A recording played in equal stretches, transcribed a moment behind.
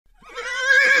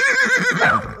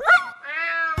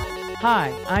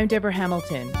Hi, I'm Deborah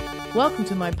Hamilton. Welcome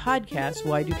to my podcast,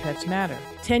 Why Do Pets Matter?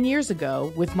 10 years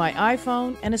ago, with my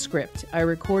iPhone and a script, I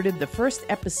recorded the first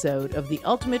episode of the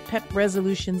Ultimate Pet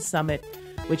Resolution Summit,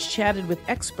 which chatted with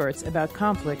experts about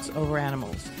conflicts over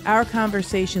animals. Our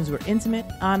conversations were intimate,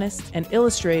 honest, and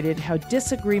illustrated how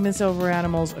disagreements over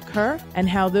animals occur and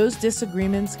how those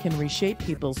disagreements can reshape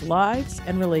people's lives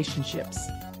and relationships.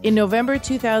 In November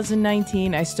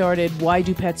 2019, I started Why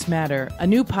Do Pets Matter, a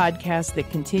new podcast that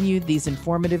continued these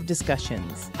informative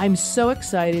discussions. I'm so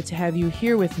excited to have you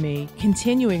here with me,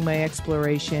 continuing my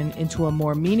exploration into a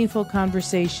more meaningful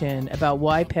conversation about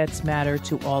why pets matter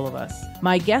to all of us.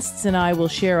 My guests and I will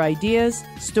share ideas,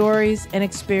 stories, and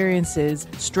experiences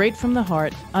straight from the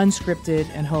heart, unscripted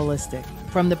and holistic.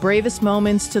 From the bravest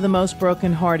moments to the most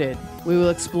brokenhearted, we will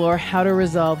explore how to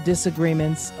resolve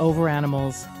disagreements over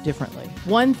animals differently.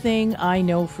 One thing I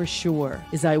know for sure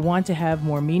is I want to have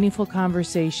more meaningful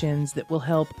conversations that will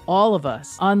help all of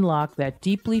us unlock that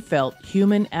deeply felt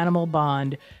human-animal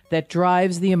bond that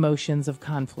drives the emotions of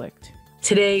conflict.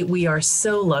 Today, we are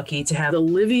so lucky to have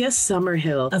Olivia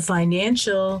Summerhill, a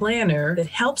financial planner that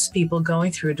helps people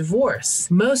going through a divorce.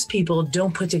 Most people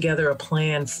don't put together a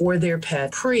plan for their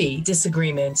pet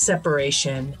pre-disagreement,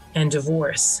 separation, and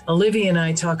divorce. Olivia and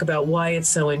I talk about why it's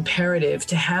so imperative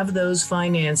to have those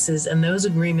finances and those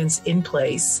agreements in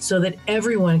place so that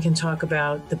everyone can talk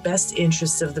about the best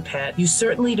interests of the pet. You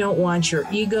certainly don't want your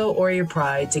ego or your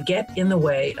pride to get in the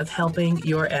way of helping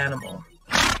your animal.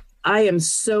 I am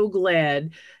so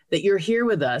glad that you're here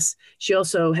with us. She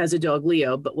also has a dog,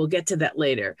 Leo, but we'll get to that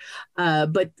later.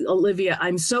 But Olivia,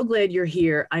 I'm so glad you're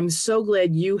here. I'm so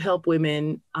glad you help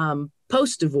women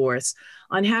post-divorce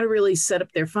on how to really set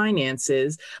up their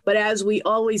finances. But as we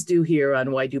always do here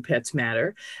on Why Do Pets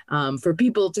Matter, for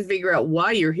people to figure out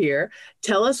why you're here,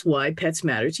 tell us why pets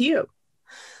matter to you.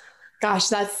 Gosh,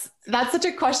 that's such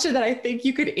a question that I think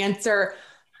you could answer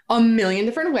a million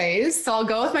different ways. So I'll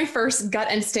go with my first gut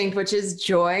instinct, which is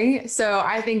joy. So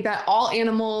I think that all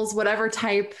animals, whatever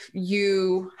type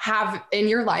you have in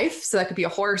your life, so that could be a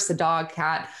horse, a dog,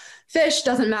 cat, fish,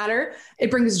 doesn't matter. It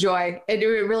brings joy. It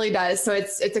really does. So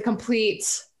it's a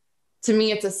complete, to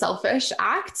me, it's a selfish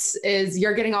act is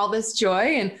you're getting all this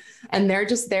joy and they're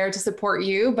just there to support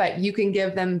you, but you can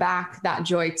give them back that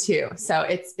joy too. So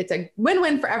it's a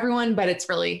win-win for everyone, but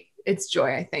it's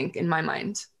joy, I think, in my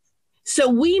mind. So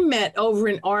we met over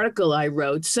an article I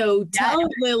wrote. So tell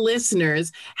the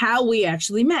listeners how we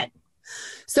actually met.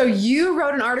 So you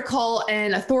wrote an article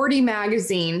in Authority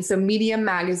magazine, so Medium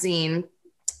magazine,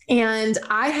 and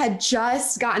I had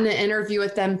just gotten an interview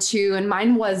with them too. And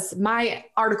my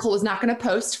article was not going to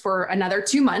post for another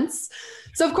 2 months.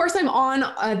 So of course I'm on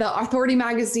the Authority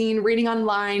magazine reading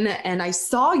online and I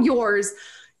saw yours.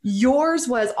 Yours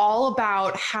was all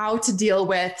about how to deal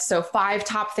with, 5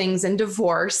 top things in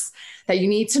divorce that you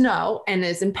need to know and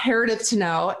is imperative to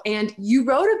know. And you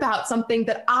wrote about something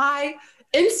that I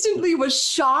instantly was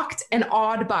shocked and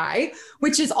awed by,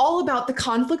 which is all about the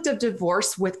conflict of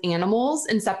divorce with animals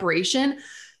and separation.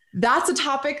 That's a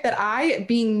topic that I,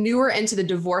 being newer into the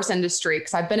divorce industry,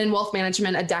 because I've been in wealth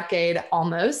management a decade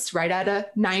almost, right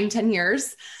at 9-10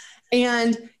 years.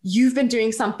 And you've been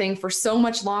doing something for so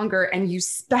much longer and you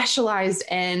specialized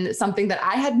in something that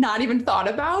I had not even thought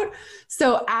about.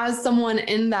 So as someone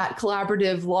in that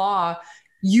collaborative law,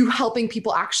 you helping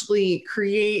people actually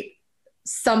create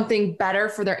something better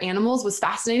for their animals was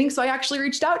fascinating. So I actually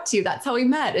reached out to you. That's how we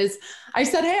met. I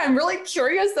said, hey, I'm really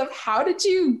curious of how did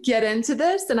you get into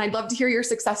this? And I'd love to hear your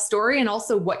success story and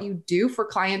also what you do for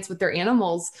clients with their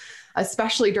animals,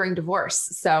 especially during divorce.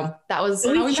 So that was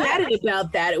how we chatted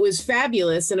about that. It was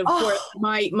fabulous. And of course,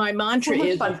 my mantra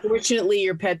is, unfortunately,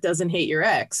 your pet doesn't hate your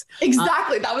ex.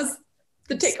 Exactly. That was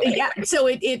the takeaway. Yeah. So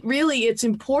it's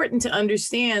important to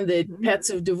understand that pets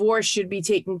of divorce should be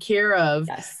taken care of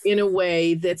in a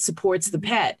way that supports the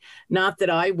pet. Not that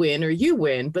I win or you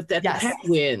win, but that the pet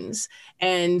wins.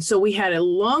 And so we had a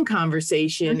long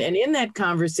conversation. And in that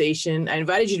conversation, I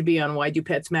invited you to be on Why Do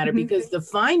Pets Matter? Because the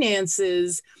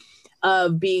finances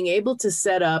of being able to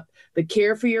set up the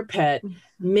care for your pet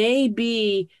may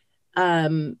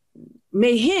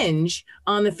hinge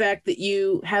on the fact that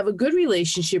you have a good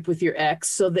relationship with your ex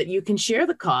so that you can share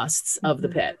the costs of the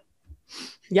pet.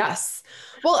 Yes.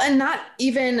 Well, and that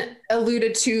even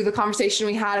alluded to the conversation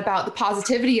we had about the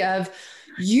positivity of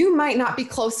you might not be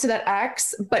close to that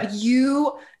ex, but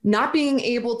you not being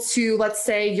able to, let's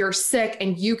say you're sick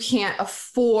and you can't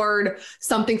afford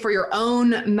something for your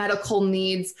own medical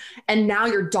needs. And now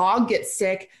your dog gets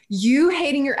sick, you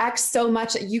hating your ex so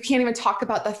much that you can't even talk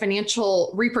about the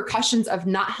financial repercussions of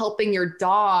not helping your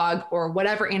dog or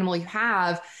whatever animal you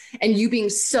have. And you being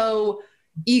so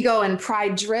ego and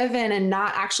pride driven and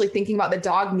not actually thinking about the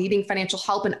dog needing financial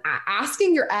help and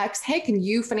asking your ex, hey, can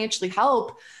you financially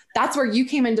help? That's where you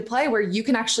came into play, where you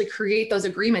can actually create those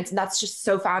agreements. And that's just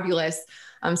so fabulous.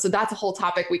 So that's a whole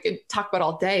topic we could talk about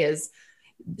all day is.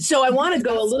 So I want to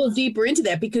go a little deeper into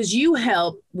that because you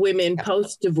help women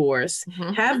post-divorce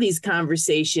have these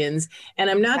conversations. And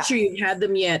I'm not sure you've had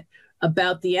them yet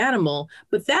about the animal,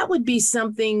 but that would be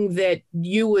something that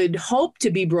you would hope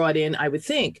to be brought in, I would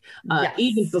think,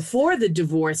 even before the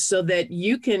divorce, so that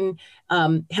you can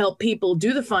help people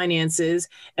do the finances,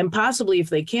 and possibly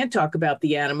if they can't talk about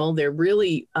the animal, they're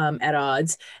really at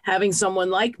odds, having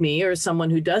someone like me or someone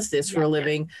who does this for a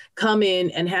living come in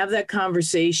and have that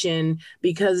conversation,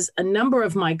 because a number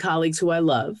of my colleagues who I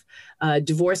love,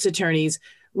 divorce attorneys,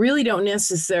 really don't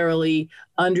necessarily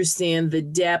understand the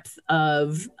depth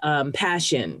of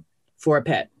passion for a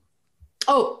pet.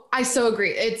 Oh, I so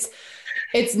agree.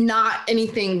 It's not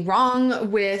anything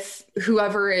wrong with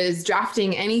whoever is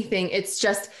drafting anything. It's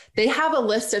just they have a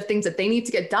list of things that they need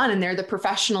to get done, and they're the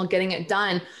professional getting it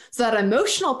done. So that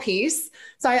emotional piece.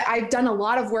 So I've done a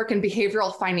lot of work in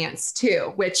behavioral finance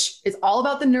too, which is all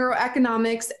about the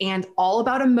neuroeconomics and all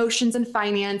about emotions and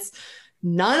finance.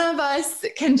 None of us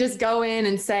can just go in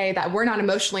and say that we're not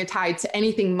emotionally tied to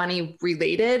anything money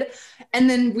related. And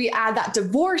then we add that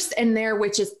divorce in there,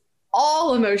 which is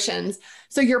all emotions.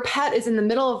 So your pet is in the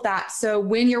middle of that. So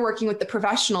when you're working with the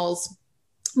professionals,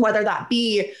 whether that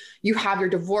be you have your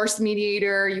divorce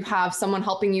mediator, you have someone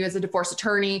helping you as a divorce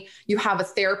attorney, you have a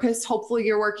therapist, hopefully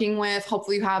you're working with,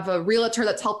 hopefully you have a realtor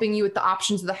that's helping you with the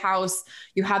options of the house,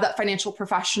 you have that financial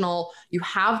professional, you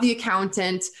have the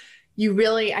accountant. You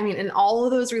really, I mean, in all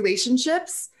of those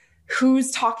relationships, who's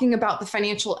talking about the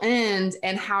financial end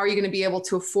and how are you going to be able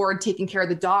to afford taking care of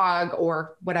the dog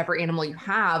or whatever animal you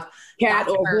have? Cat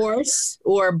or horse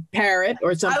or parrot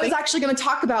or something. I was actually going to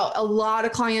talk about a lot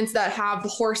of clients that have the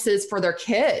horses for their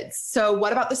kids. So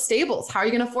what about the stables? How are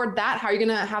you going to afford that? How are you going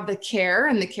to have the care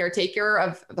and the caretaker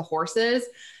of the horses?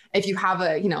 If you have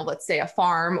a, let's say a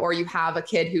farm, or you have a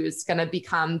kid who's going to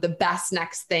become the best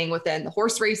next thing within the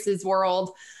horse races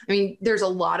world. I mean, there's a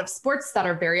lot of sports that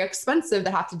are very expensive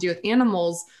that have to do with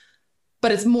animals,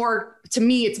 but it's more, to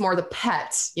me, it's more the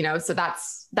pet, so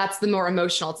that's the more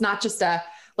emotional. It's not just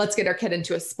let's get our kid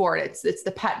into a sport. It's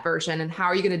the pet version. And how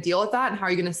are you going to deal with that? And how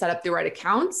are you going to set up the right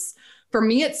accounts? For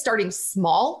me, it's starting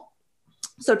small.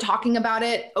 So talking about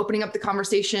it, opening up the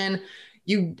conversation,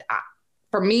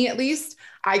 for me, at least,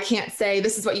 I can't say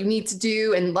this is what you need to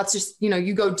do and let's just,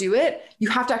 you go do it. You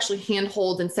have to actually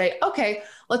handhold and say, okay,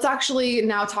 let's actually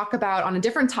now talk about on a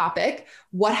different topic.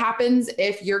 What happens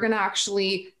if you're going to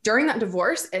actually, during that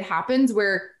divorce, it happens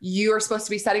where you are supposed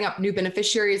to be setting up new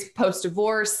beneficiaries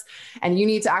post-divorce, and you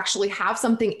need to actually have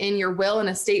something in your will and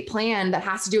estate plan that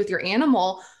has to do with your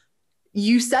animal.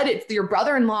 You said it to your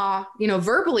brother-in-law,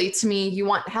 verbally to me, you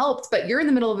want helped, but you're in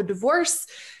the middle of a divorce.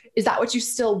 Is that what you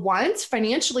still want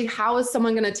financially? How is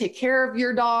someone going to take care of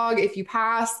your dog if you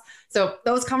pass? So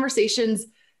those conversations,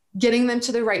 getting them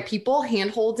to the right people,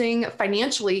 hand-holding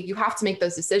financially, you have to make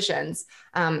those decisions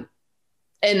in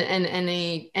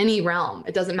any realm.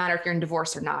 It doesn't matter if you're in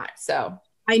divorce or not. So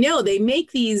I know they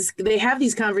have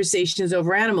these conversations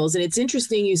over animals. And it's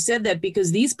interesting you said that,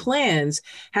 because these plans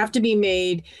have to be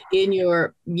made in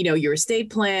your estate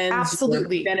plans,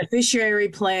 absolutely, beneficiary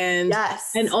plans.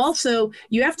 Yes. And also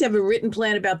you have to have a written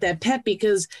plan about that pet,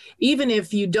 because even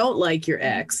if you don't like your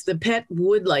ex, the pet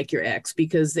would like your ex,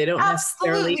 because they don't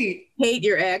necessarily hate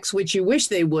your ex, which you wish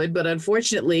they would. But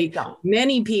unfortunately,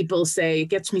 many people say, it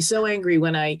gets me so angry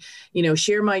when I,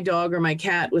 share my dog or my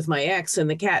cat with my ex, and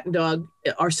the cat and dog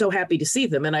are so happy to see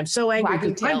them. And I'm so angry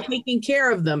because I'm taking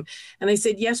care of them. And I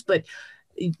said, yes, but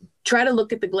try to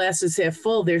look at the glasses half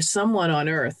full. There's someone on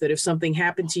earth that if something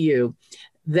happened to you,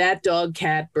 that dog,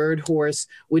 cat, bird, horse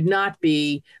would not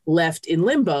be left in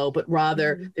limbo, but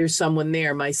rather there's someone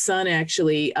there. My son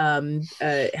actually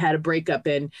had a breakup,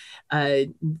 and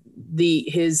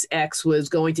his ex was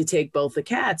going to take both the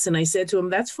cats. And I said to him,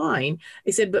 that's fine.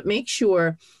 I said, but make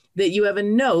sure that you have a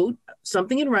note,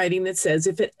 something in writing that says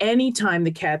if at any time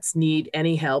the cats need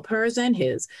any help, hers and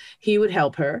his, he would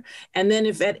help her. And then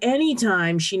if at any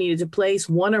time she needed to place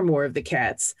one or more of the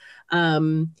cats,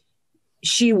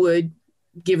 she would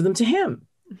give them to him.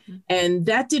 Mm-hmm. And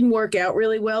that didn't work out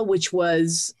really well, which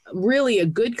was really a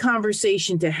good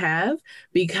conversation to have,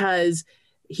 because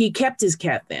he kept his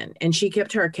cat then, and she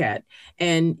kept her cat.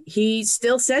 And he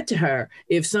still said to her,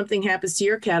 if something happens to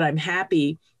your cat, I'm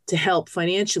happy to help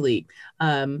financially.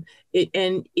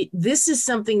 This is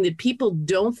something that people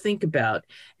don't think about,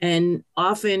 and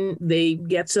often they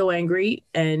get so angry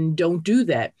and don't do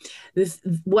that.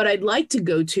 What I'd like to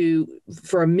go to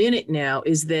for a minute now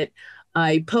is that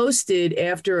I posted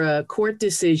after a court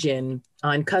decision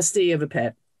on custody of a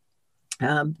pet.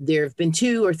 There have been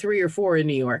 2 or 3 or 4 in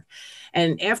New York,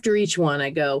 and after each one,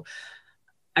 I go,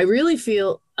 I really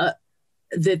feel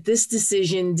that this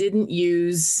decision didn't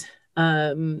use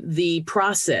the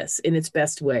process in its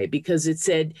best way, because it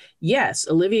said, yes,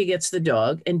 Olivia gets the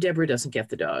dog and Deborah doesn't get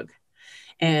the dog.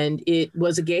 And it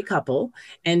was a gay couple.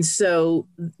 And so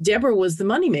Deborah was the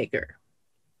moneymaker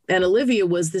and Olivia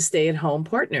was the stay-at-home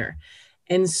partner.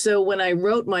 And so when I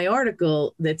wrote my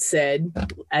article that said,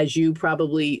 as you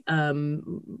probably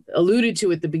alluded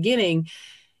to at the beginning,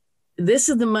 this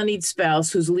is the moneyed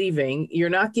spouse who's leaving. You're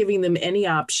not giving them any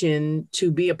option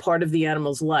to be a part of the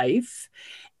animal's life.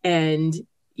 And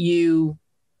you,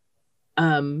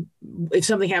 if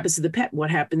something happens to the pet,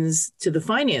 what happens to the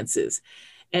finances?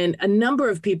 And a number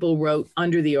of people wrote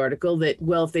under the article that,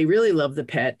 well, if they really love the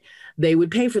pet, they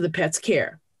would pay for the pet's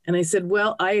care. And I said,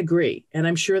 well, I agree. And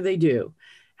I'm sure they do.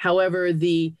 However,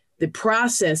 the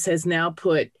process has now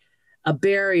put a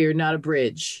barrier, not a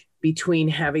bridge, between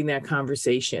having that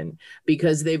conversation,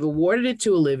 because they've awarded it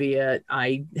to Olivia.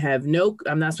 I'm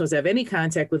not supposed to have any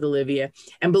contact with Olivia.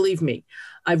 And believe me,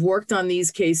 I've worked on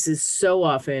these cases so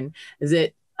often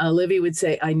that Olivia would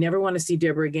say, I never want to see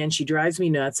Deborah again. She drives me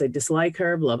nuts. I dislike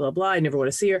her, blah, blah, blah. I never want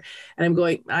to see her. And I'm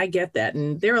going, I get that.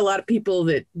 And there are a lot of people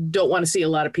that don't want to see a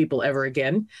lot of people ever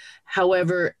again.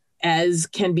 However, as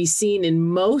can be seen in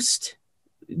most,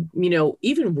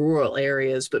 even rural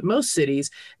areas, but most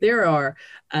cities, there are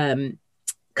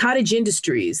cottage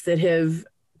industries that have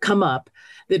come up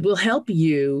that will help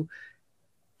you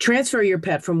transfer your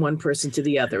pet from one person to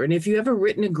the other. And if you have a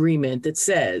written agreement that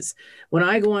says, when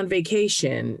I go on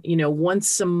vacation,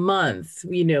 once a month,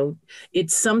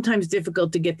 it's sometimes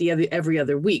difficult to get every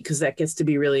other week because that gets to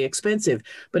be really expensive.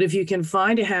 But if you can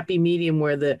find a happy medium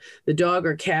where the dog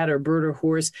or cat or bird or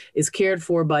horse is cared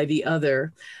for by the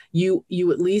other, you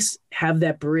at least have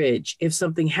that bridge if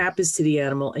something happens to the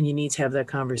animal and you need to have that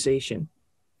conversation.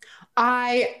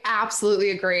 I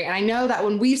absolutely agree. And I know that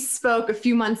when we spoke a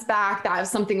few months back, that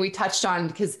was something we touched on,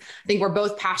 because I think we're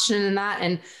both passionate in that.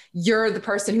 And you're the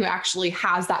person who actually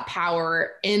has that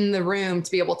power in the room to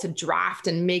be able to draft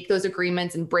and make those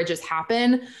agreements and bridges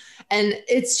happen. And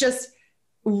it's just,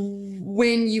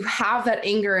 when you have that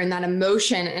anger and that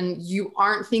emotion and you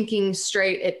aren't thinking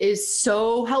straight, it is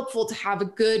so helpful to have a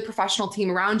good professional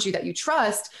team around you that you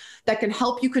trust, that can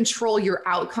help you control your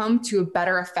outcome to a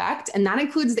better effect. And that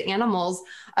includes the animals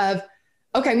of,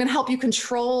 okay, I'm going to help you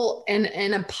control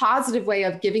in a positive way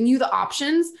of giving you the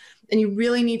options. And you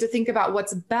really need to think about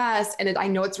what's best. And I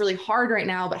know it's really hard right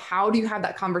now, but how do you have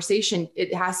that conversation?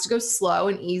 It has to go slow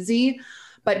and easy.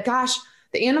 But gosh,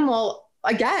 the animal,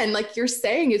 again, like you're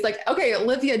saying, is like, okay,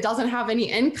 Olivia doesn't have any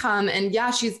income and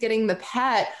yeah, she's getting the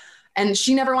pet and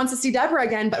she never wants to see Deborah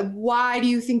again. But why do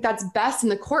you think that's best in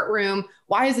the courtroom?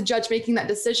 Why is the judge making that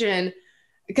decision?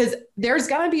 Because there's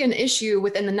going to be an issue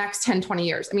within the next 10, 20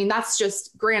 years. I mean, that's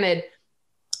just granted.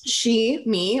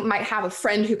 Me might have a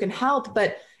friend who can help,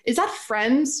 but is that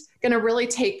friend going to really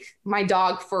take my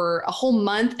dog for a whole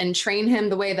month and train him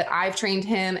the way that I've trained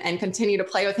him and continue to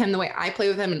play with him the way I play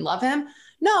with him and love him?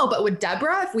 No, but with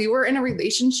Deborah, if we were in a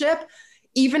relationship,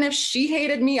 even if she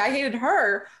hated me, I hated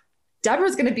her,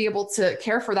 Deborah's going to be able to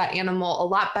care for that animal a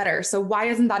lot better. So why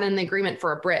isn't that in the agreement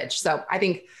for a bridge? So I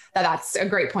think that that's a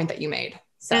great point that you made.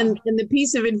 So. And the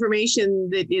piece of information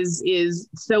that is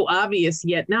so obvious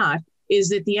yet not is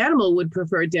that the animal would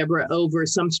prefer Deborah over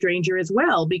some stranger as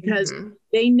well, because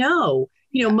they know,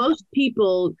 most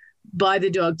people buy the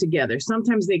dog together.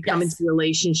 Sometimes they come into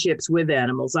relationships with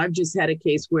animals. I've just had a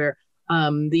case where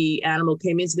the animal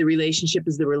came into the relationship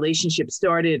as the relationship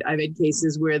started. I've had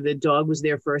cases where the dog was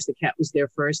there first, the cat was there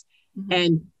first.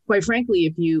 And quite frankly,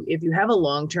 if you have a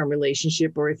long-term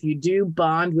relationship, or if you do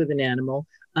bond with an animal,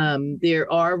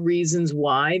 there are reasons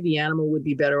why the animal would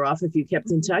be better off if you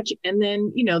kept in touch. And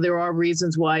then, there are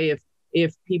reasons why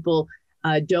if people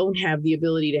don't have the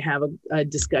ability to have a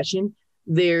discussion,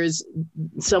 there's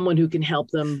someone who can help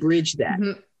them bridge that.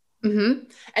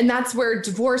 And that's where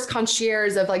divorce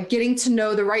concierge of like getting to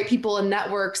know the right people in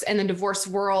networks and the divorce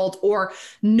world, or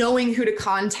knowing who to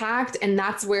contact. And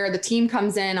that's where the team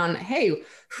comes in on, hey,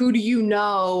 who do you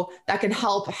know that can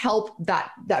help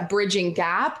that bridging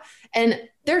gap? And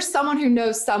there's someone who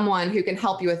knows someone who can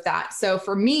help you with that. So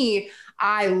for me,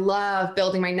 I love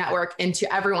building my network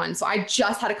into everyone. So I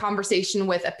just had a conversation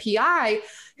with a PI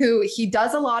who he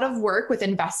does a lot of work with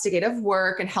investigative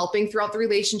work and helping throughout the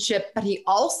relationship, but he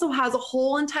also has a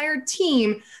whole entire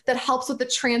team that helps with the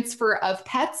transfer of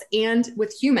pets and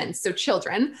with humans, so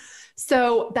children,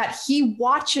 so that he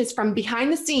watches from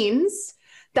behind the scenes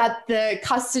that the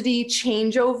custody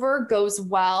changeover goes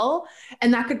well.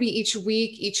 And that could be each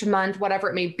week, each month, whatever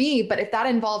it may be. But if that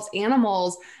involves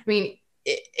animals, I mean,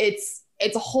 it's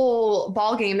a whole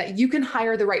ballgame that you can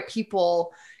hire the right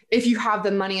people if you have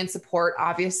the money and support,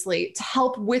 obviously, to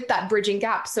help with that bridging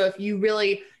gap. So if you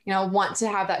really, want to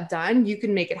have that done, you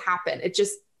can make it happen. It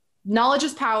just, knowledge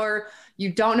is power.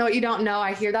 You don't know what you don't know.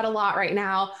 I hear that a lot right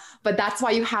now, but that's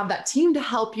why you have that team to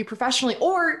help you professionally,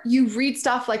 or you read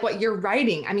stuff like what you're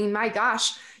writing. I mean, my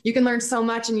gosh, you can learn so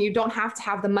much, and you don't have to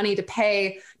have the money to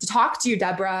pay to talk to you,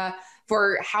 Deborah,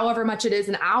 for however much it is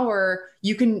an hour.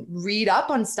 You can read up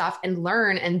on stuff and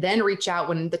learn, and then reach out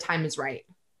when the time is right.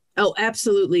 Oh,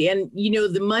 absolutely. And,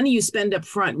 the money you spend up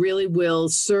front really will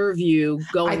serve you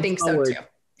going forward. I think so too.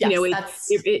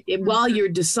 Yes, while you're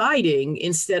deciding,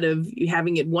 instead of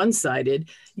having it one-sided,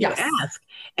 ask.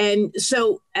 And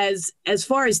so as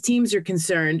far as teams are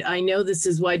concerned, I know this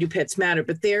is Why Do Pets Matter,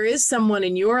 but there is someone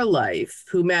in your life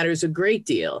who matters a great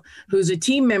deal, who's a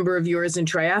team member of yours in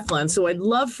triathlon. So I'd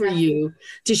love for you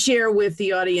to share with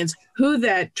the audience who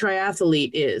that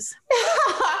triathlete is.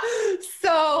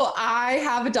 So I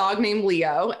have a dog named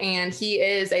Leo, and he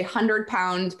is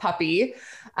 100-pound puppy.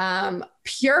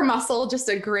 Pure muscle, just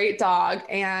a great dog.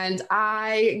 And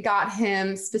I got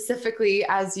him specifically,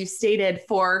 as you stated,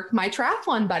 for my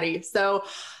triathlon buddy. So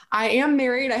I am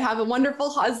married. I have a wonderful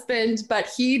husband, but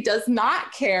he does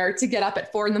not care to get up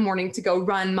at 4 a.m. to go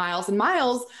run miles and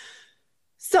miles.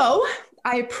 So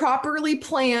I properly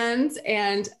planned,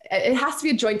 and it has to be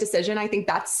a joint decision. I think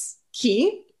that's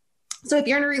key. So if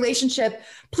you're in a relationship,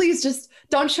 please just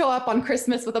don't show up on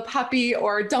Christmas with a puppy,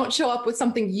 or don't show up with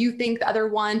something you think the other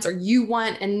wants or you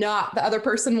want and not the other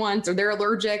person wants, or they're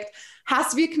allergic. Has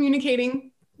to be communicating,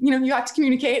 you have to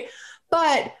communicate.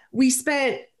 But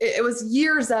it was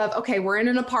years of, okay, we're in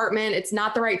an apartment. It's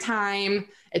not the right time.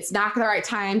 It's not the right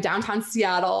time, downtown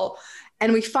Seattle.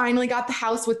 And we finally got the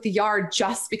house with the yard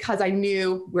just because I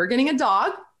knew we're getting a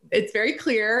dog. It's very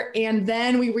clear. And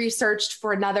then we researched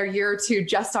for another year or two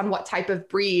just on what type of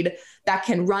breed that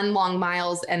can run long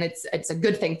miles. And it's a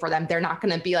good thing for them. They're not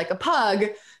going to be like a pug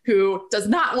who does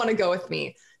not want to go with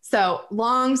me. So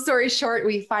long story short,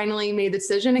 we finally made the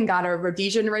decision and got a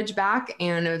Rhodesian Ridgeback,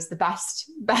 and it was the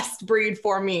best breed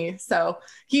for me. So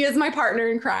he is my partner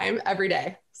in crime every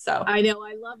day. So I know,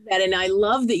 I love that. And I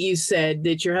love that you said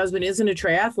that your husband isn't a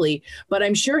triathlete, but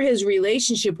I'm sure his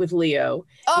relationship with Leo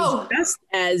is just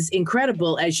as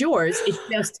incredible as yours. It's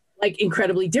just like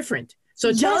incredibly different.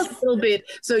 So tell us a little bit.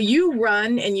 So you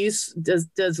run, and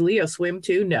does Leo swim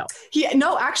too? No.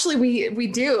 No, actually we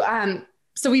do.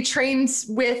 So we trained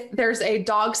there's a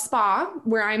dog spa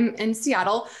where I'm in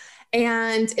Seattle,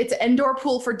 and it's an indoor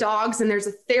pool for dogs. And there's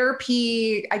a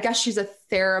therapy. I guess she's a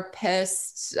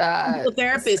therapist.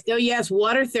 Therapist. Oh, yes.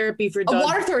 Water therapy for dogs.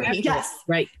 Water therapy. Yes.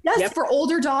 Right. Yes. Yep. For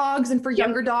older dogs and for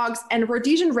younger dogs. And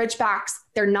Rhodesian Ridgebacks,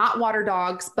 they're not water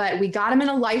dogs, but we got them in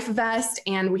a life vest,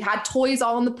 and we had toys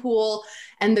all in the pool.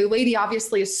 And the lady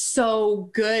obviously is so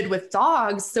good with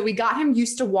dogs. So we got him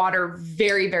used to water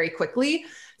very, very quickly,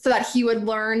 so that he would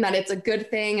learn that it's a good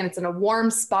thing, and it's in a warm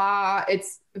spa.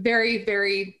 It's very,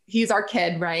 very, he's our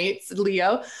kid, right? It's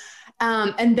Leo.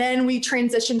 And then we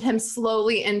transitioned him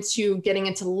slowly into getting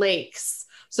into lakes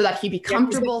so that he'd be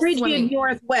comfortable swimming.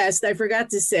 Northwest, I forgot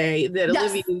to say that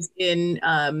Olivia's in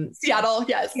Seattle,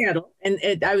 yes. Seattle.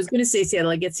 And I was going to say Seattle.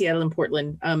 I get Seattle and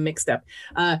Portland mixed up.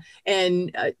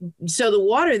 So the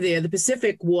water there, the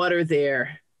Pacific water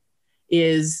there,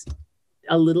 is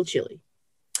a little chilly.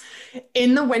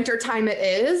 In the wintertime it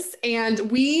is.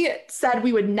 And we said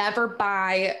we would never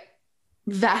buy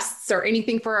vests or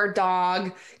anything for our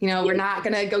dog. We're not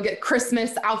going to go get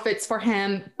Christmas outfits for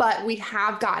him, but we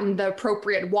have gotten the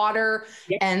appropriate water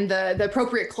and the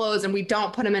appropriate clothes, and we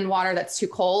don't put him in water that's too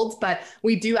cold. But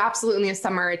we do absolutely in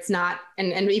summer. It's not,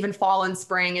 and even fall and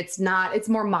spring, it's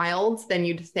more mild than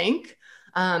you'd think.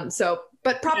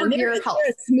 But proper gear helps.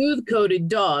 They're smooth-coated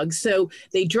dogs, so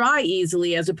they dry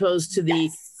easily, as opposed to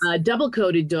the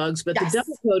double-coated dogs. But the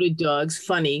double-coated dogs,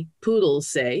 funny, poodles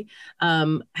say,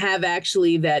 have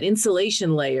actually that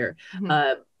insulation layer.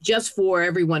 Just for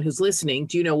everyone who's listening,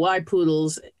 do you know why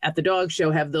poodles at the dog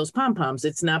show have those pom-poms?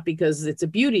 It's not because it's a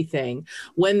beauty thing.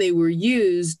 When they were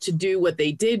used to do what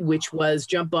they did, which was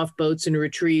jump off boats and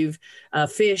retrieve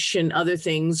fish and other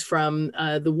things from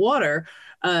the water,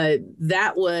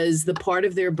 that was the part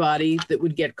of their body that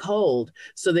would get cold.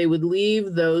 So they would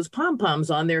leave those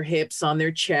pom-poms on their hips, on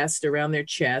their chest, around their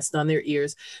chest, on their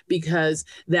ears, because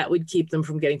that would keep them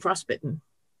from getting frostbitten.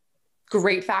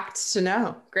 Great facts to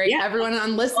know. Great. Yeah. Everyone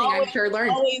on listening, I'm sure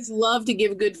learned. Always love to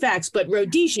give good facts, but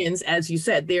Rhodesians, as you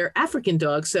said, they're African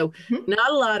dogs. So not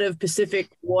a lot of Pacific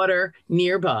water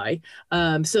nearby.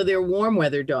 So they're warm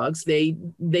weather dogs. They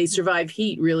survive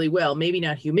heat really well. Maybe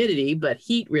not humidity, but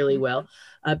heat really well.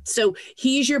 So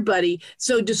he's your buddy.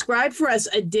 So describe for us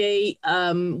a day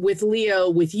with Leo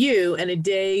with you and a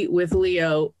day with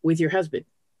Leo with your husband.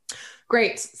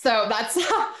 Great. So that's...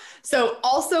 So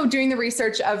also doing the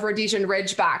research of Rhodesian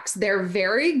Ridgebacks, they're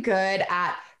very good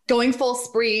at going full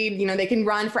speed. You know, they can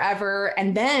run forever.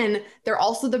 And then they're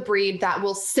also the breed that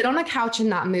will sit on a couch and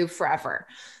not move forever.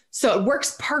 So it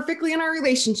works perfectly in our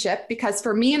relationship, because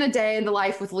for me, in a day in the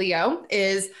life with Leo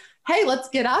is, hey, let's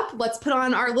get up. Let's put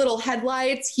on our little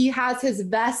headlights. He has his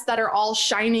vests that are all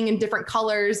shining in different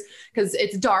colors because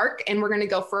it's dark, and we're going to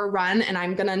go for a run, and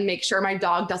I'm going to make sure my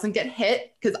dog doesn't get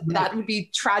hit, because that would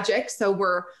be tragic. So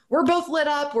we're both lit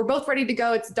up. We're both ready to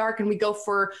go. It's dark, and we go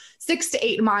for 6 to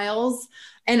 8 miles.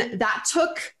 And that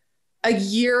took a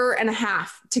year and a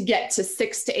half to get to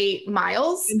 6 to 8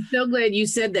 miles. I'm so glad you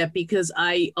said that, because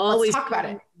I always talk about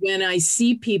it when I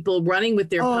see people running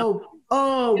with their puppy.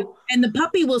 And the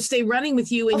puppy will stay running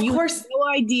with you, and you have no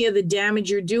idea the damage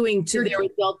you're doing to their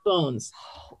adult bones.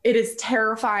 It is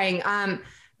terrifying.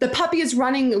 The puppy is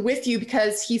running with you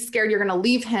because he's scared you're going to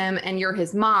leave him and you're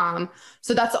his mom.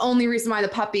 So that's the only reason why the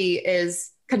puppy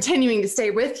is continuing to stay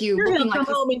with you. He'll come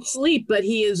home and sleep, but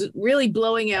he is really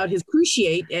blowing out his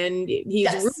cruciate, and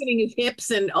he's ruining his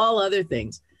hips and all other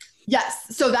things.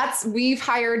 Yes. So we've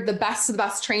hired the best of the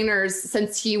best trainers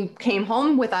since he came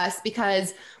home with us,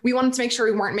 because we wanted to make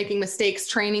sure we weren't making mistakes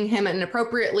training him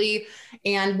inappropriately.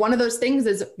 And one of those things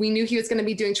is, we knew he was going to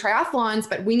be doing triathlons,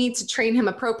 but we need to train him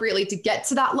appropriately to get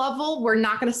to that level. We're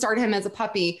not going to start him as a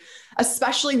puppy,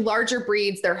 especially larger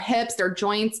breeds, their hips, their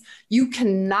joints. You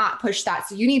cannot push that.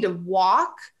 So you need to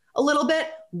walk a little bit,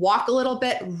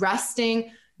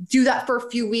 resting, do that for a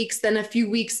few weeks. Then a few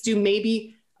weeks, do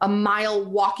maybe a mile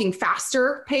walking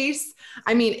faster pace.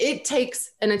 I mean, it takes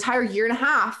an entire year and a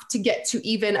half to get to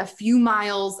even a few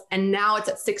miles. And now it's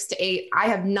at 6 to 8. I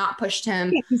have not pushed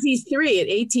him. Yeah, because he's 3. At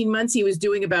 18 months, he was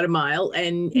doing about a mile,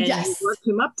 and you worked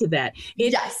him up to that.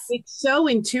 It's so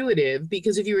intuitive,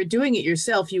 because if you were doing it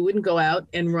yourself, you wouldn't go out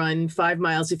and run 5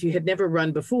 miles if you had never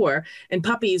run before. And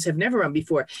puppies have never run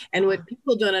before. And what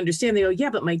people don't understand, they go,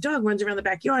 yeah, but my dog runs around the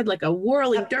backyard like a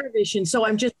whirling dervish. And so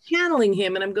I'm just channeling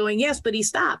him, and I'm going, yes, but he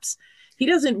stops. He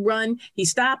doesn't run. He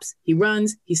stops. He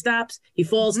runs. He stops. He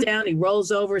falls down. He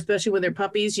rolls over, especially when they're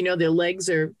puppies. You know, their legs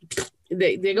are,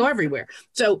 they go everywhere.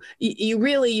 So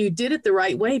you did it the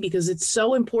right way, because it's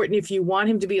so important if you want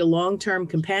him to be a long-term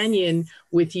companion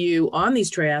with you on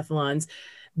these triathlons,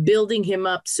 building him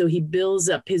up so he builds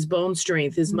up his bone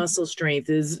strength, his muscle strength,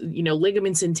 his,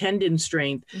 ligaments and tendon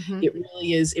strength. It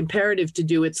really is imperative to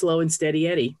do it slow and steady,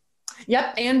 Eddie.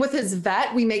 Yep. And with his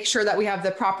vet, we make sure that we have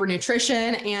the proper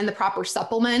nutrition and the proper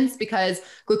supplements, because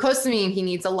glucosamine, he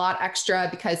needs a lot extra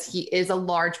because he is a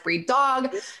large breed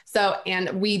dog. So,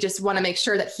 and we just want to make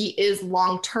sure that he is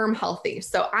long-term healthy.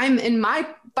 So I'm in my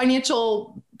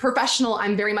financial professional,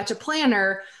 I'm very much a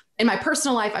planner. In my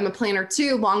personal life, I'm a planner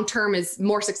too. Long-term is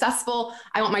more successful.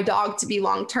 I want my dog to be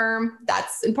long-term.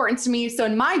 That's important to me. So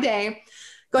in my day,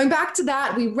 going back to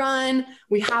that, we run,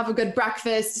 we have a good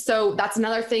breakfast. So that's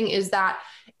another thing, is that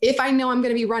if I know I'm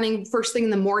going to be running first thing in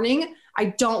the morning, I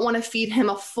don't want to feed him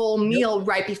a full meal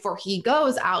right before he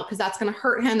goes out, because that's going to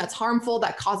hurt him. That's harmful.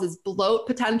 That causes bloat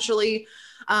potentially.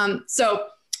 So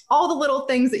all the little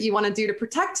things that you want to do to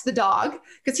protect the dog,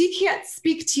 because he can't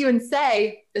speak to you and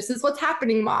say, this is what's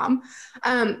happening, mom.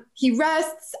 He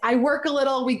rests. I work a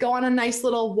little. We go on a nice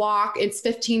little walk. It's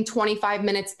 15, 25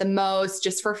 minutes the most,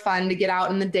 just for fun, to get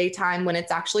out in the daytime when it's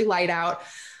actually light out.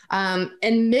 And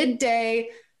midday,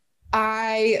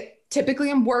 I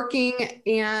typically am working,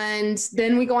 and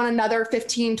then we go on another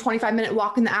 15, 25-minute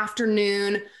walk in the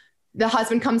afternoon. The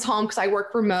husband comes home because I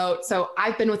work remote. So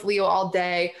I've been with Leo all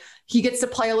day. He gets to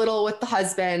play a little with the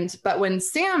husband. But when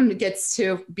Sam gets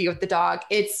to be with the dog,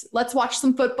 it's let's watch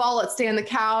some football. Let's stay on the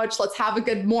couch. Let's have a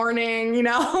good morning.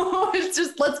 It's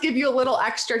just, let's give you a little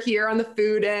extra here on the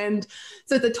food end.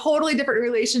 So it's a totally different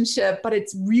relationship, but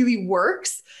it really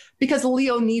works because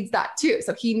Leo needs that too.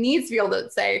 So he needs to be able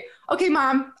to say, okay,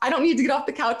 mom, I don't need to get off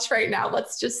the couch right now.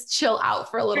 Let's just chill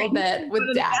out for a little bit with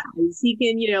dad. He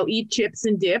can, eat chips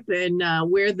and dip and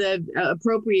wear the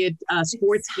appropriate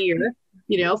sports gear.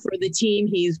 For the team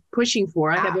he's pushing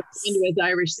for. I have a friend who has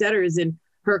Irish setters, and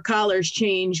her collars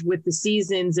change with the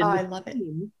seasons and I love it.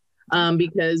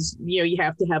 Because you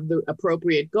have to have the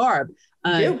appropriate garb.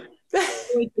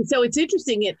 So it's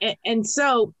interesting, and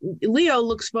so Leo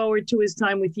looks forward to his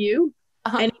time with you,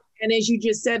 and as you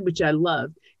just said, which I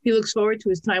love, he looks forward to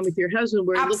his time with your husband,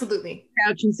 where absolutely he looks on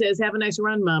the couch and says, "Have a nice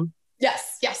run, Mom."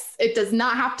 Yes. It does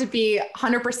not have to be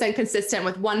 100% consistent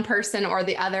with one person or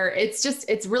the other.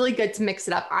 It's really good to mix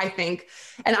it up, I think.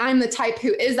 And I'm the type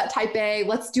who is that type A,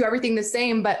 let's do everything the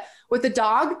same. But with the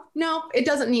dog, no, it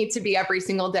doesn't need to be every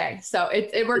single day. So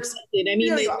it works. I mean,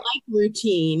 really they like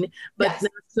routine, but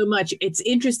not so much. It's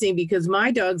interesting because my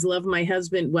dogs love my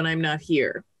husband when I'm not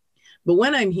here. But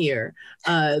when I'm here,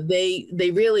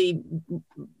 they really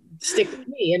stick with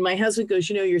me. And my husband goes,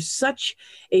 you're such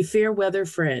a fair weather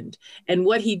friend. And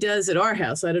what he does at our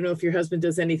house, I don't know if your husband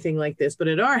does anything like this, but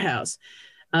at our house,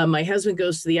 my husband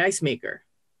goes to the ice maker.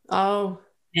 Oh.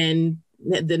 And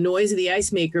the noise of the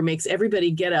ice maker makes everybody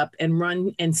get up and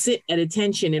run and sit at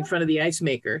attention in front of the ice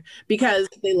maker because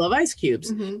they love ice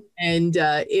cubes. Mm-hmm. And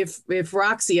if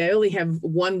Roxy, I only have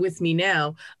one with me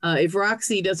now, if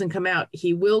Roxy doesn't come out,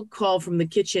 he will call from the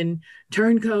kitchen,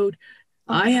 turncoat,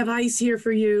 I have ice here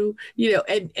for you,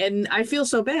 and I feel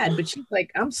so bad, but she's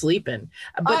like, I'm sleeping.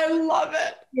 But, I love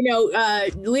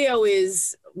it. Leo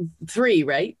is 3,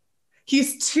 right?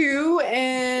 He's 2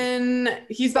 and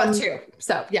he's about 2.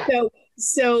 So, yeah.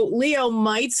 So Leo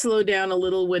might slow down a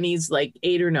little when he's like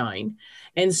 8 or 9.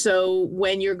 And so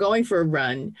when you're going for a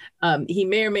run, he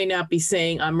may or may not be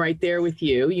saying, I'm right there with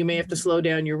you. You may have to slow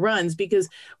down your runs because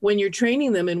when you're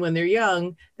training them and when they're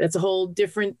young, that's a whole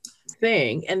different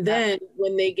thing. And then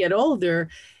when they get older,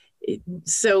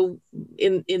 so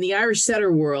in the Irish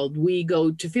setter world, we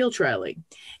go to field trialing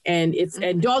and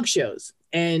and dog shows.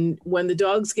 And when the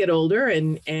dogs get older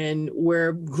and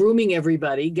we're grooming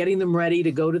everybody, getting them ready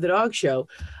to go to the dog show,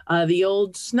 the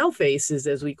old snow faces,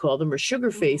 as we call them, or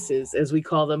sugar faces, as we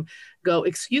call them, go,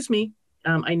 excuse me,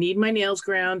 I need my nails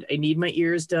ground. I need my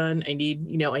ears done. I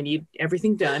need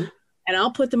everything done. And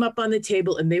I'll put them up on the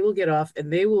table and they will get off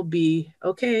and they will be,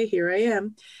 okay, here I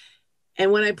am.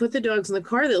 And when I put the dogs in the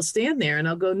car, they'll stand there and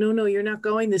I'll go, no, you're not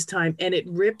going this time. And it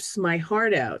rips my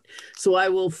heart out. So I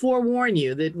will forewarn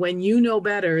you that when you know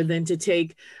better than to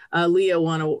take Leo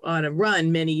on a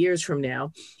run many years from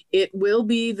now, it will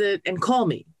be and call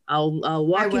me. I'll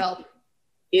walk. I will.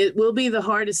 It will be the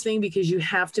hardest thing because you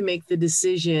have to make the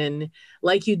decision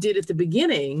like you did at the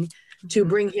beginning to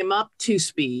bring him up to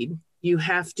speed. You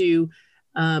have to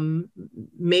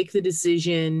make the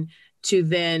decision to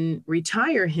then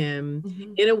retire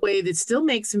him in a way that still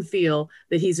makes him feel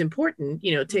that he's important,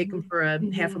 take him for a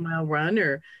half a mile run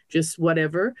or just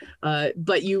whatever.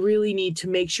 But you really need to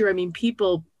make sure,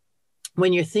 people,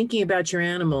 when you're thinking about your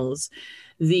animals,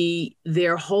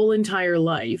 their whole entire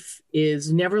life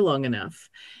is never long enough.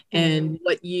 And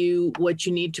what you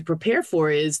need to prepare for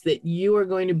is that you are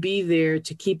going to be there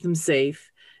to keep them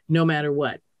safe no matter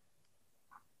what.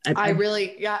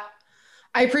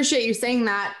 I appreciate you saying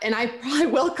that. And I probably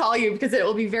will call you because it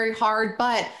will be very hard,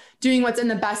 but doing what's in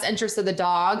the best interest of the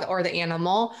dog or the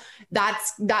animal, that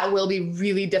will be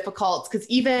really difficult. Because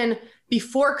even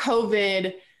before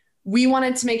COVID, we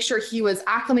wanted to make sure he was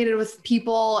acclimated with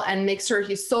people and make sure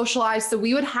he's socialized. So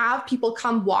we would have people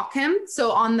come walk him.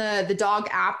 So on the dog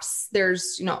apps,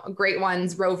 there's, great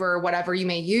ones, Rover, whatever you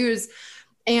may use.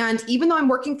 And even though I'm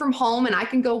working from home and I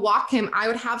can go walk him, I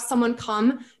would have someone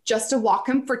come just to walk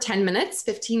him for 10 minutes,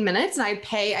 15 minutes. And I'd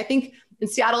pay, I think in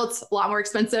Seattle, it's a lot more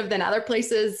expensive than other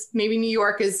places. Maybe New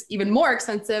York is even more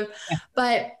expensive,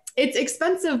 but it's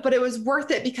expensive, but it was worth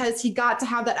it because he got to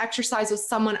have that exercise with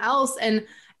someone else. And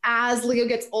as Leo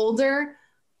gets older,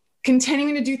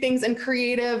 continuing to do things in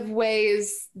creative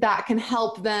ways that can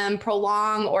help them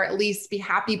prolong or at least be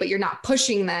happy, but you're not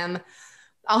pushing them.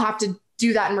 I'll have to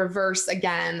do that in reverse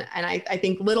again. And I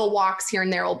think little walks here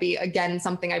and there will be, again,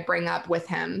 something I bring up with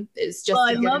him is just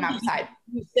to get him outside.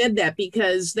 You said that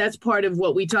because that's part of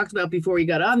what we talked about before we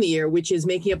got on the air, which is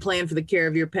making a plan for the care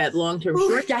of your pet, long-term,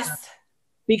 short-term. Yes.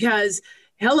 Because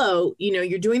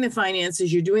you're doing the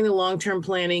finances, you're doing the long-term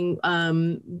planning,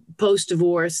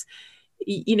 post-divorce.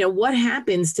 What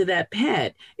happens to that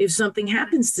pet if something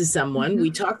happens to someone? We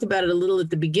talked about it a little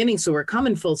at the beginning, so we're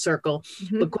coming full circle.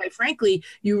 But quite frankly,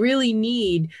 you really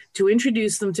need to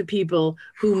introduce them to people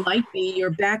who might be your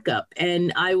backup.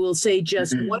 And I will say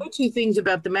just 1 or 2 things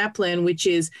about the MAP plan, which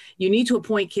is you need to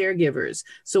appoint caregivers.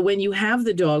 So when you have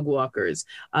the dog walkers,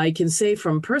 I can say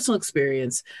from personal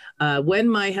experience, when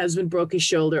my husband broke his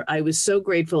shoulder, I was so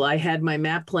grateful I had my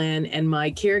MAP plan and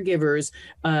my caregivers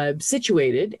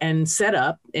situated and set set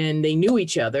up and they knew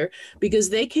each other because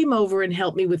they came over and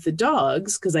helped me with the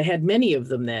dogs, because I had many of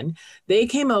them then. They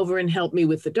came over and helped me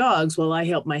with the dogs while I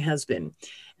helped my husband.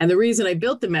 And the reason I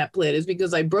built the MAP plan is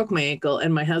because I broke my ankle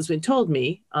and my husband told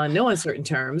me on no uncertain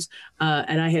terms,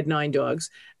 and I had 9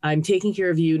 dogs, I'm taking care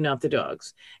of you, not the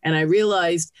dogs. And I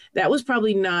realized that was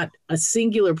probably not a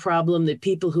singular problem that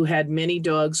people who had many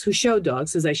dogs, who show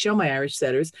dogs, as I show my Irish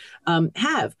setters,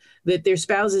 have, that their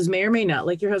spouses may or may not,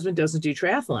 like your husband doesn't do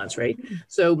triathlons, right?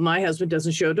 So my husband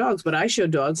doesn't show dogs, but I show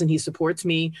dogs and he supports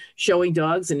me showing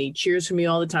dogs and he cheers for me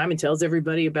all the time and tells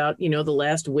everybody about, the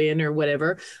last win or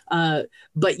whatever.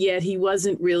 But yet he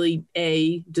wasn't really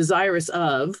desirous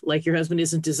of, like your husband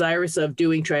isn't desirous of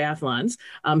doing triathlons.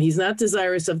 He's not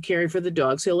desirous of caring for the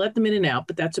dogs. He'll let them in and out,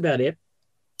 but that's about it.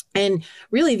 And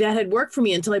really that had worked for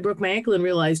me until I broke my ankle and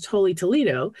realized, holy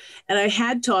Toledo. And I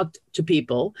had talked to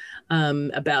people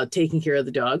about taking care of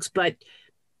the dogs, but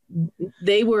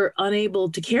they were unable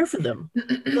to care for them.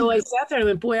 So I sat there and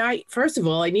went, boy, first of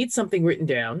all, I need something written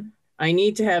down. I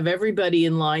need to have everybody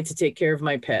in line to take care of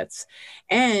my pets.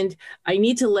 And I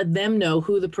need to let them know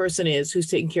who the person is who's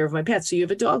taking care of my pets. So you have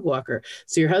a dog walker.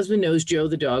 So your husband knows Joe,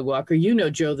 the dog walker. You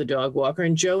know Joe, the dog walker,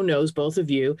 and Joe knows both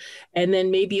of you. And then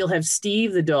maybe you'll have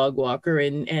Steve, the dog walker,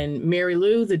 and Mary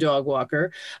Lou, the dog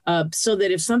walker, so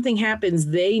that if something happens,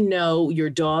 they know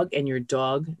your dog and your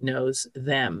dog knows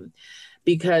them.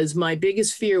 Because my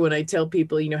biggest fear when I tell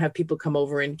people, have people come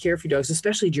over and care for dogs,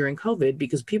 especially during COVID,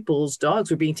 because people's dogs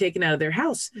were being taken out of their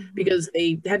house because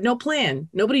they had no plan.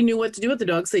 Nobody knew what to do with the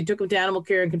dogs. They took them to animal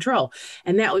care and control.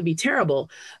 And that would be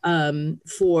terrible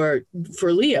for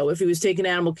Leo if he was taken to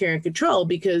animal care and control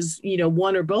because,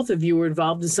 one or both of you were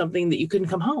involved in something that you couldn't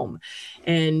come home.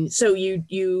 And so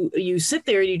you sit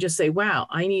there and you just say, wow,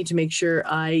 I need to make sure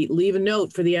I leave a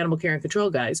note for the animal care and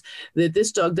control guys that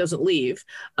this dog doesn't leave,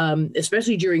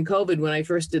 especially during COVID, when I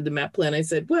first did the MAP plan. I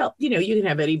said, well, you can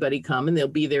have anybody come and they'll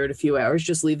be there in a few hours.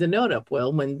 Just leave the note up.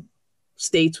 Well, when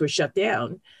states were shut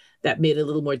down, that made it a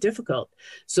little more difficult.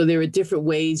 So there are different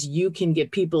ways you can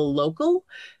get people local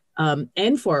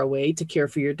and far away to care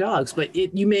for your dogs. But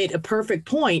you made a perfect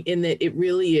point in that it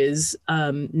really is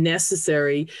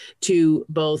necessary to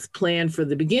both plan for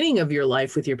the beginning of your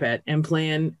life with your pet and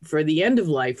plan for the end of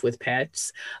life with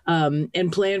pets,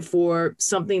 and plan for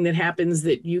something that happens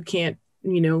that you can't,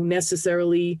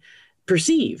 necessarily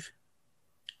perceive.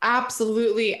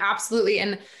 Absolutely. Absolutely.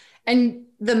 And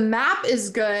the MAP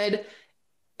is good.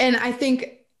 And I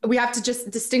think we have to just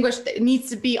distinguish that it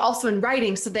needs to be also in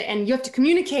writing and you have to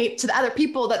communicate to the other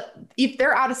people that if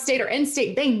they're out of state or in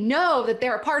state, they know that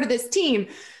they're a part of this team.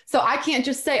 So I can't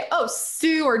just say, oh,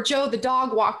 Sue or Joe, the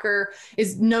dog walker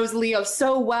knows Leo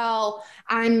so well.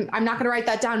 I'm not going to write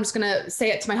that down. I'm just going to say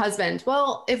it to my husband.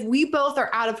 Well, if we both are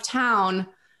out of town,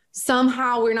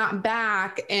 somehow we're not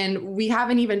back and we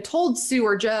haven't even told Sue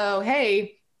or Joe,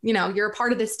 hey, you're a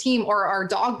part of this team, or our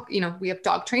dog, we have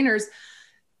dog trainers,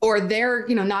 or they're,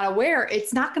 not aware,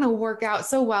 it's not going to work out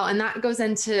so well. And that goes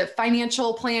into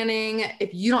financial planning.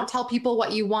 If you don't tell people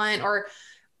what you want, or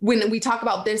when we talk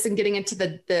about this and getting into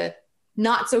the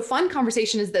not so fun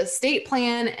conversation is the estate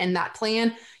plan, and that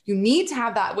plan, you need to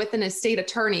have that with an estate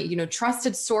attorney,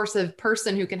 trusted source of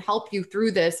person who can help you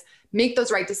through this, make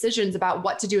those right decisions about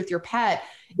what to do with your pet.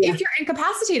 Yeah. If you're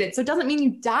incapacitated. So it doesn't mean you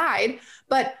died,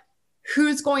 but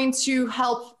who's going to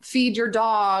help feed your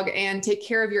dog and take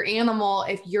care of your animal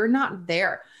if you're not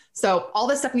there? So all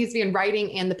this stuff needs to be in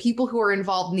writing, and the people who are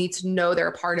involved need to know they're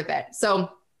a part of it.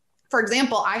 So for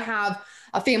example, I have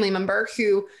a family member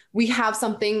who we have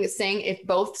something saying if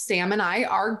both Sam and I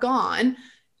are gone,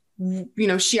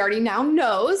 she already now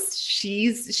knows,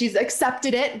 she's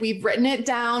accepted it. We've written it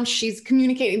down. She's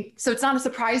communicating. So it's not a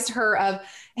surprise to her of,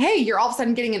 hey, you're all of a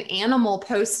sudden getting an animal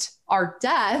post our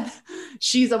death.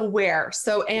 She's aware.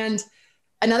 So, and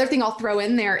another thing I'll throw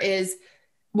in there is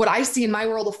what I see in my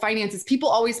world of finances. People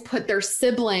always put their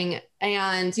sibling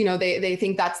and, they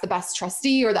think that's the best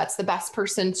trustee or that's the best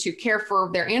person to care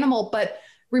for their animal. But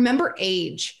remember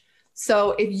age.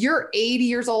 So if you're 80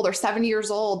 years old or 70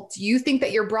 years old, do you think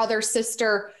that your brother,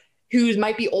 sister, who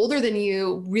might be older than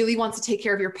you, really wants to take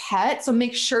care of your pet? So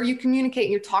make sure you communicate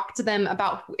and you talk to them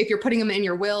about if you're putting them in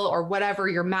your will or whatever,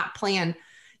 your MAP plan,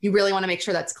 you really want to make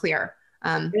sure that's clear.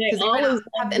 Because they might not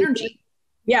have the energy.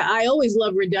 Yeah, I always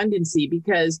love redundancy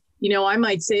because, I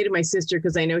might say to my sister,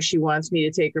 because I know she wants me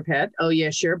to take her pet, oh yeah,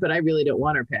 sure, but I really don't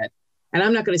want her pet. And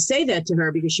I'm not going to say that to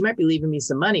her because she might be leaving me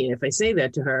some money. And if I say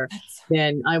that to her,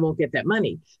 then I won't get that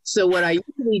money. So what I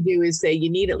usually do is say, you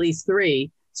need at least 3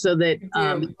 so that.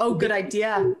 Good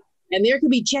idea. And there could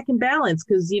be check and balance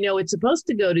because, it's supposed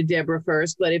to go to Deborah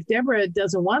first. But if Deborah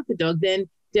doesn't want the dog, then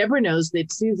Deborah knows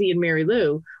that Susie and Mary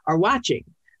Lou are watching.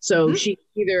 So she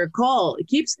either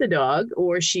keeps the dog,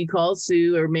 or she calls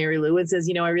Sue or Mary Lou and says,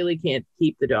 I really can't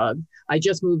keep the dog. I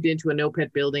just moved into a no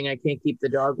pet building. I can't keep the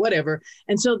dog, whatever.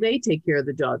 And so they take care of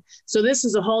the dog. So this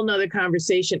is a whole nother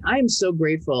conversation. I am so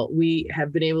grateful we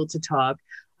have been able to talk.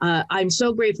 I'm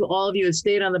so grateful all of you have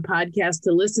stayed on the podcast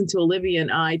to listen to Olivia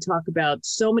and I talk about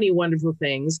so many wonderful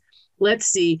things. Let's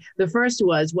see. The first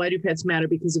was, why do pets matter?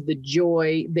 Because of the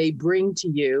joy they bring to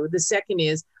you. The second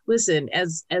is, listen,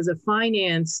 as a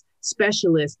finance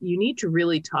specialist, you need to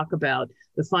really talk about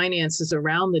the finances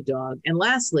around the dog. And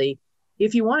lastly,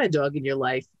 if you want a dog in your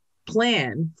life,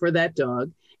 plan for that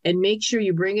dog and make sure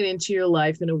you bring it into your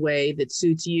life in a way that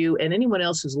suits you and anyone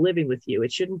else who's living with you.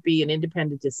 It shouldn't be an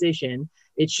independent decision.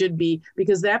 It should be,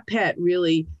 because that pet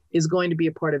really is going to be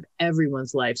a part of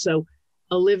everyone's life. So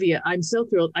Olivia, I'm so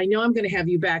thrilled. I know I'm going to have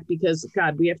you back because,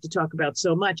 God, we have to talk about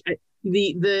so much.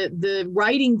 The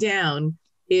writing down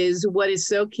is what is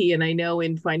so key. And I know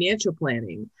in financial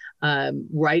planning,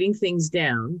 writing things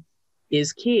down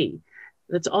is key.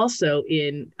 That's also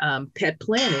in pet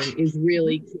planning is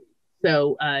really key.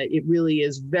 So it really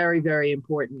is very, very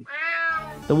important.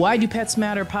 The Why Do Pets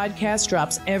Matter podcast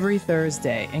drops every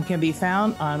Thursday and can be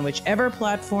found on whichever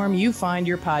platform you find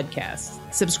your podcasts.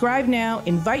 Subscribe now,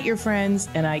 invite your friends,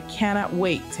 and I cannot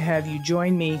wait to have you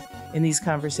join me in these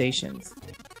conversations.